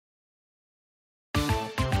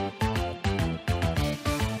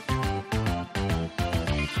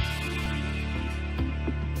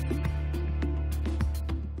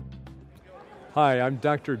Hi, I'm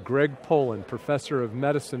Dr. Greg Poland, Professor of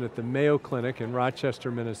Medicine at the Mayo Clinic in Rochester,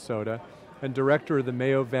 Minnesota, and Director of the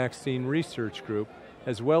Mayo Vaccine Research Group,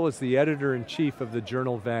 as well as the Editor-in-Chief of the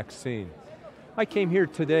journal Vaccine. I came here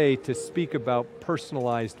today to speak about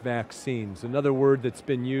personalized vaccines. Another word that's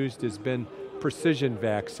been used has been precision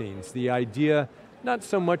vaccines. The idea, not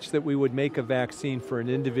so much that we would make a vaccine for an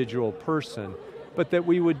individual person, but that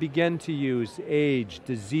we would begin to use age,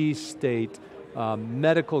 disease state,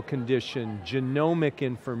 medical condition, genomic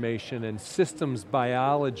information, and systems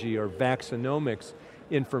biology or vaccinomics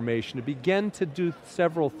information to begin to do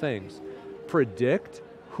several things. Predict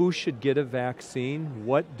who should get a vaccine,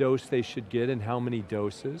 what dose they should get and how many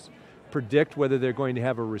doses. Predict whether they're going to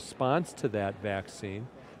have a response to that vaccine.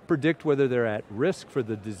 Predict whether they're at risk for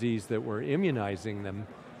the disease that we're immunizing them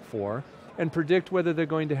for. And predict whether they're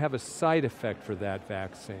going to have a side effect for that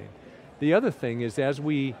vaccine. The other thing is, as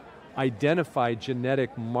we identify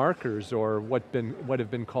genetic markers or what have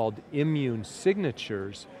been called immune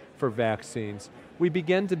signatures for vaccines, we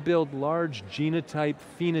begin to build large genotype,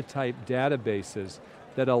 phenotype databases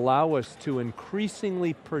that allow us to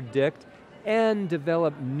increasingly predict and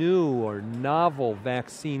develop new or novel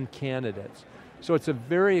vaccine candidates. So it's a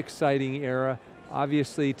very exciting era.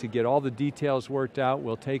 Obviously, to get all the details worked out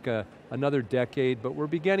will take another decade, but we're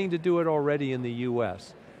beginning to do it already in the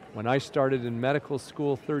US. When I started in medical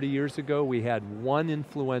school 30 years ago, we had one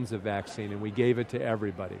influenza vaccine and we gave it to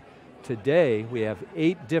everybody. Today, we have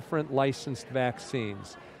 8 different licensed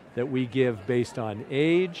vaccines that we give based on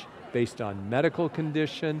age, based on medical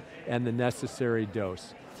condition, and the necessary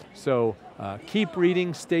dose. So keep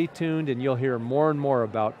reading, stay tuned, and you'll hear more and more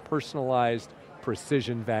about personalized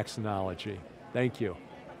precision vaccinology. Thank you.